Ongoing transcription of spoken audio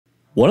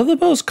One of the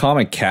most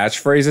common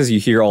catchphrases you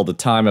hear all the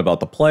time about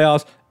the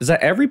playoffs is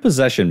that every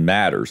possession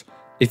matters.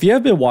 If you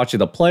have been watching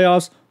the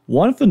playoffs,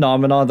 one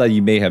phenomenon that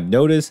you may have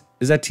noticed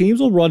is that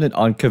teams will run an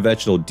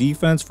unconventional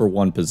defense for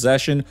one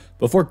possession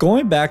before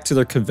going back to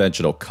their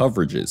conventional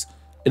coverages.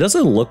 It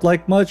doesn't look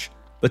like much,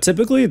 but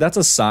typically that's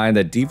a sign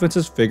that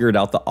defenses figured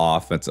out the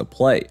offensive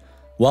play.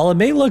 While it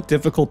may look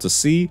difficult to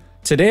see,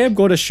 today I'm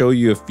going to show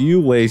you a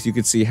few ways you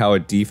can see how a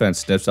defense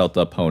sniffs out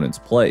the opponent's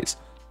plays.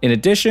 In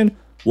addition,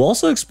 we'll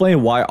also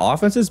explain why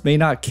offenses may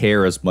not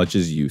care as much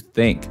as you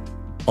think.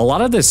 A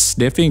lot of this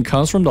sniffing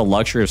comes from the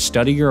luxury of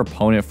studying your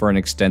opponent for an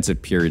extensive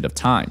period of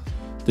time.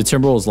 The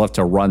Timberwolves love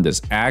to run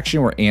this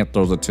action where Ant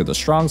throws it to the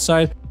strong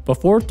side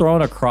before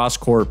throwing a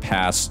cross-court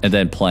pass and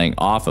then playing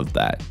off of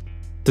that.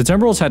 The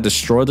Timberwolves had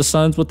destroyed the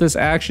Suns with this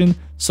action,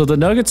 so the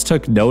Nuggets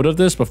took note of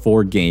this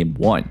before Game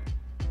 1.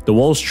 The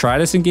Wolves try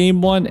this in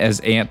Game 1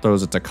 as Ant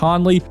throws it to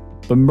Conley,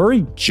 but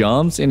Murray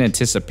jumps in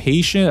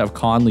anticipation of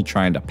Conley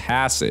trying to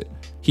pass it.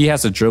 He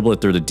has to dribble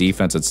it through the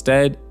defense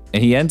instead,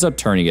 and he ends up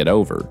turning it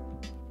over.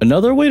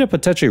 Another way to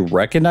potentially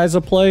recognize a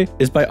play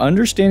is by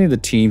understanding the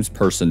team's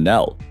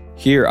personnel.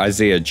 Here,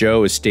 Isaiah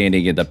Joe is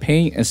standing in the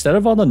paint instead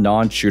of on the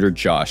non-shooter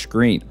Josh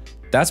Green.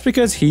 That's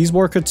because he's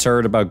more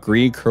concerned about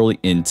Green curling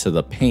into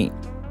the paint.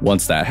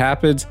 Once that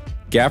happens,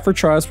 Gafford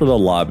tries for the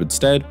lob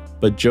instead,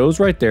 but Joe's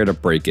right there to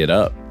break it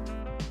up.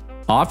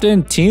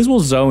 Often, teams will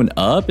zone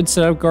up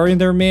instead of guarding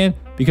their man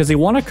because they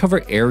want to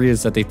cover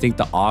areas that they think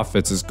the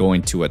offense is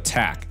going to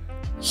attack.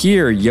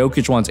 Here,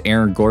 Jokic wants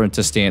Aaron Gordon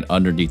to stand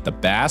underneath the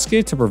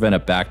basket to prevent a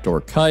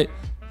backdoor cut.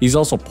 He's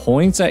also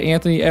points at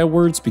Anthony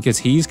Edwards because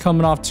he's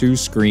coming off 2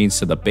 screens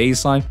to the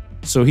baseline,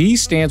 so he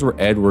stands where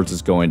Edwards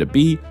is going to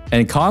be,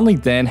 and Conley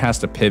then has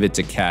to pivot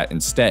to Cat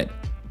instead.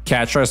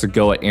 Cat tries to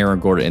go at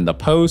Aaron Gordon in the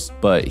post,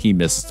 but he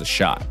misses the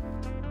shot.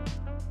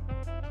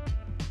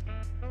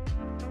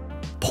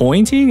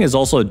 Pointing is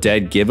also a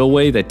dead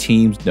giveaway that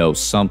teams know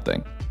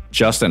something.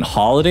 Justin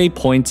Holiday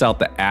points out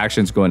the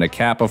action's going to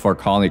Cat before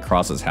Conley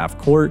crosses half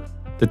court.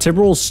 The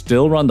Timberwolves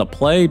still run the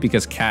play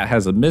because Cat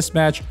has a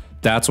mismatch.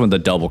 That's when the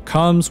double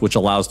comes, which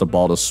allows the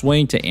ball to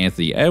swing to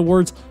Anthony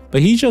Edwards,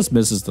 but he just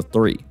misses the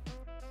 3.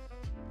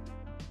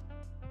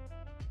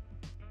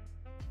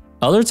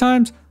 Other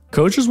times,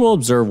 coaches will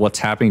observe what's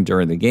happening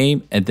during the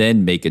game and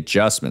then make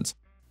adjustments.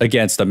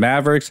 Against the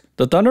Mavericks,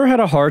 the Thunder had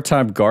a hard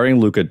time guarding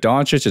Luka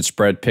Doncic and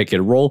spread pick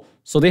and roll,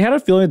 so they had a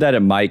feeling that it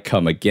might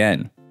come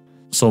again.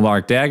 So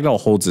Mark Dagnall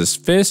holds his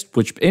fist,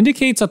 which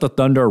indicates that the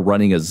Thunder are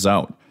running a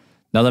zone.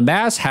 Now the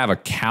Mavs have a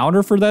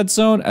counter for that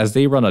zone as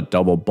they run a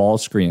double ball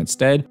screen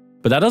instead,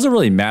 but that doesn't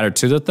really matter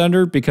to the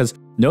Thunder because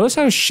notice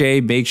how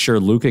Shea makes sure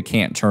Luka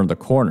can't turn the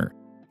corner.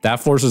 That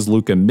forces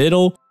Luka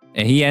middle,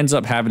 and he ends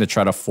up having to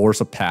try to force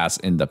a pass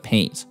in the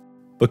paint.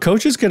 But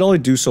coaches can only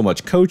do so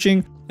much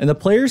coaching, and the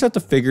players have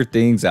to figure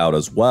things out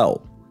as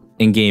well.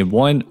 In Game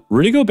 1,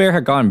 Rudy Gobert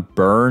had gotten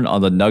burned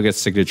on the Nuggets'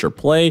 signature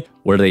play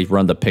where they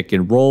run the pick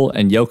and roll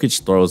and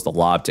Jokic throws the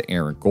lob to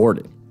Aaron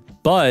Gordon.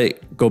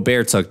 But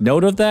Gobert took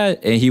note of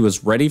that and he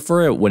was ready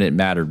for it when it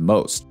mattered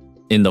most.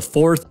 In the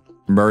 4th,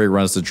 Murray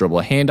runs the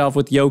dribble handoff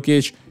with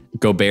Jokic.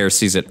 Gobert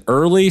sees it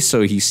early,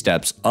 so he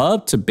steps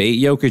up to bait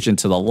Jokic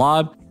into the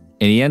lob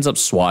and he ends up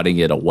swatting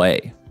it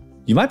away.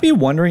 You might be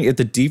wondering if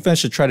the defense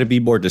should try to be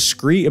more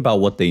discreet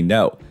about what they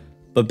know.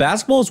 But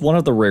basketball is one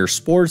of the rare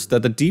sports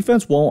that the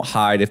defense won't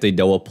hide if they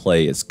know a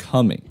play is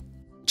coming.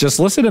 Just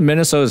listen to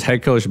Minnesota's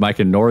head coach Mike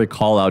Nori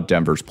call out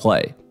Denver's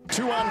play.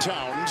 2 on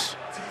Towns.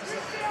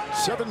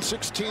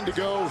 7:16 to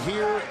go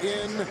here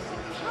in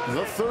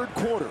the 3rd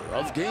quarter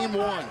of Game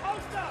 1.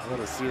 What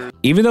a series.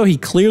 Even though he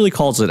clearly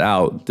calls it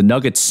out, the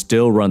Nuggets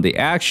still run the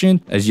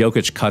action as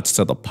Jokic cuts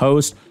to the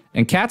post,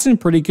 and Cat's in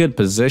pretty good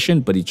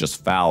position, but he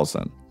just fouls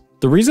him.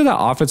 The reason that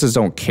offenses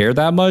don't care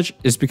that much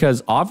is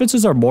because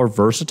offenses are more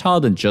versatile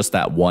than just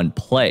that one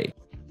play.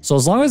 So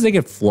as long as they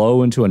can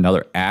flow into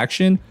another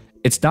action,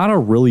 it's not a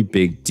really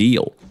big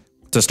deal.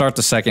 To start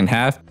the second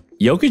half,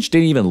 Jokic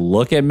didn't even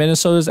look at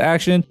Minnesota's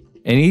action,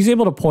 and he's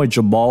able to point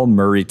Jamal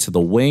Murray to the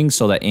wing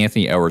so that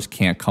Anthony Edwards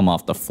can't come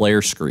off the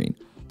flare screen.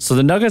 So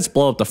the Nuggets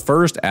blow up the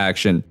first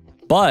action,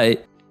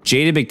 but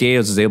Jaden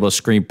McDaniels is able to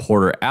screen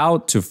Porter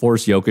out to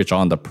force Jokic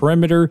on the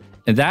perimeter,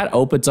 and that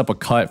opens up a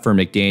cut for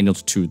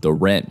McDaniels to the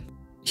rim.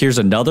 Here's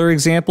another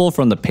example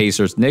from the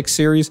Pacers-Knicks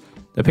series.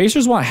 The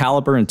Pacers want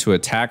Halliburton to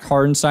attack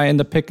Hartenstein in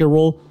the pick and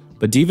roll,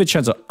 but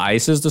DiVincenzo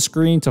ices the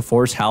screen to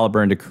force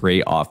Halliburton to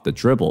create off the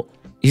dribble.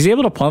 He's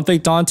able to pump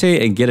fake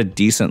Dante and get a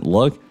decent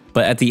look,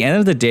 but at the end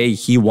of the day,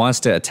 he wants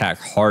to attack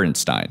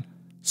Hartenstein.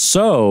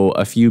 So,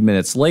 a few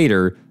minutes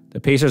later, the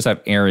Pacers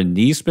have Aaron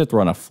Nesmith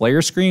run a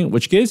flare screen,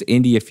 which gives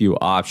Indy a few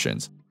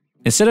options.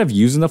 Instead of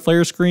using the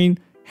flare screen,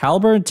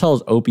 Halliburton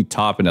tells Obi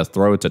Toppin to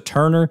throw it to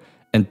Turner,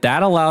 and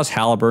that allows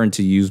Halliburton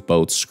to use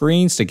both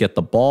screens to get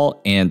the ball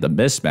and the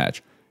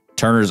mismatch.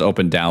 Turner's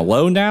open down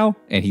low now,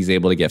 and he's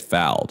able to get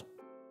fouled.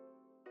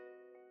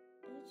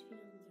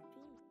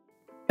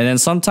 And then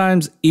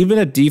sometimes, even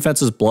if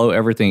defenses blow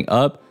everything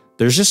up,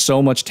 there's just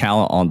so much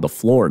talent on the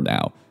floor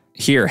now.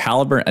 Here,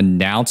 Halliburton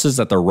announces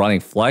that they're running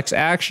flex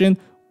action,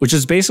 which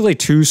is basically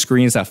 2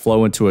 screens that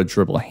flow into a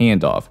dribble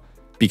handoff.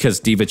 Because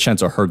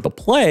DiVincenzo heard the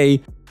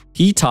play,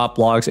 he top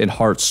logs and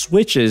Hart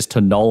switches to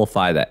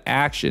nullify that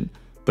action,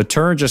 but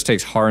Turner just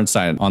takes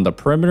Hartenstein on the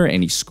perimeter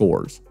and he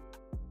scores.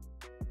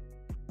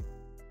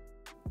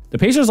 The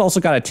Pacers also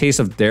got a taste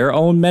of their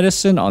own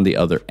medicine on the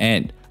other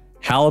end.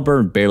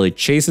 Halliburton barely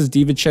chases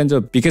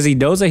DiVincenzo because he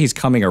knows that he's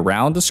coming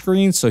around the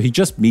screen, so he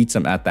just meets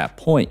him at that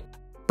point.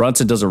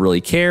 Brunson doesn't really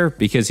care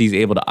because he's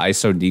able to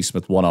ISO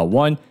Nesmith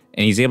one-on-one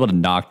and he's able to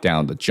knock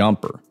down the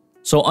jumper.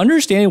 So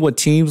understanding what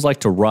teams like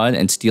to run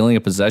and stealing a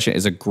possession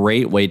is a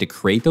great way to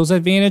create those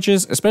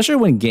advantages, especially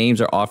when games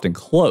are often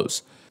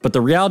close. But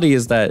the reality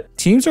is that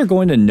teams are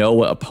going to know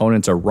what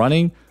opponents are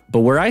running,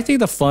 but where I think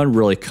the fun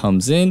really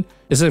comes in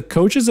is if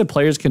coaches and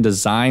players can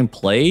design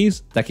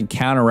plays that can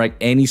counteract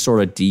any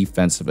sort of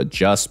defensive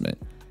adjustment.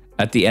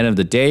 At the end of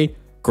the day,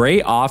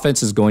 great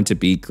offense is going to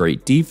beat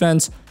great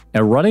defense,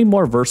 and running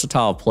more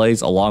versatile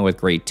plays along with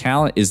great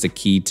talent is the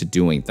key to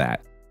doing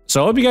that.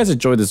 So I hope you guys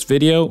enjoyed this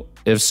video.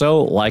 If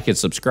so, like and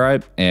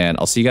subscribe, and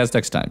I'll see you guys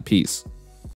next time. Peace.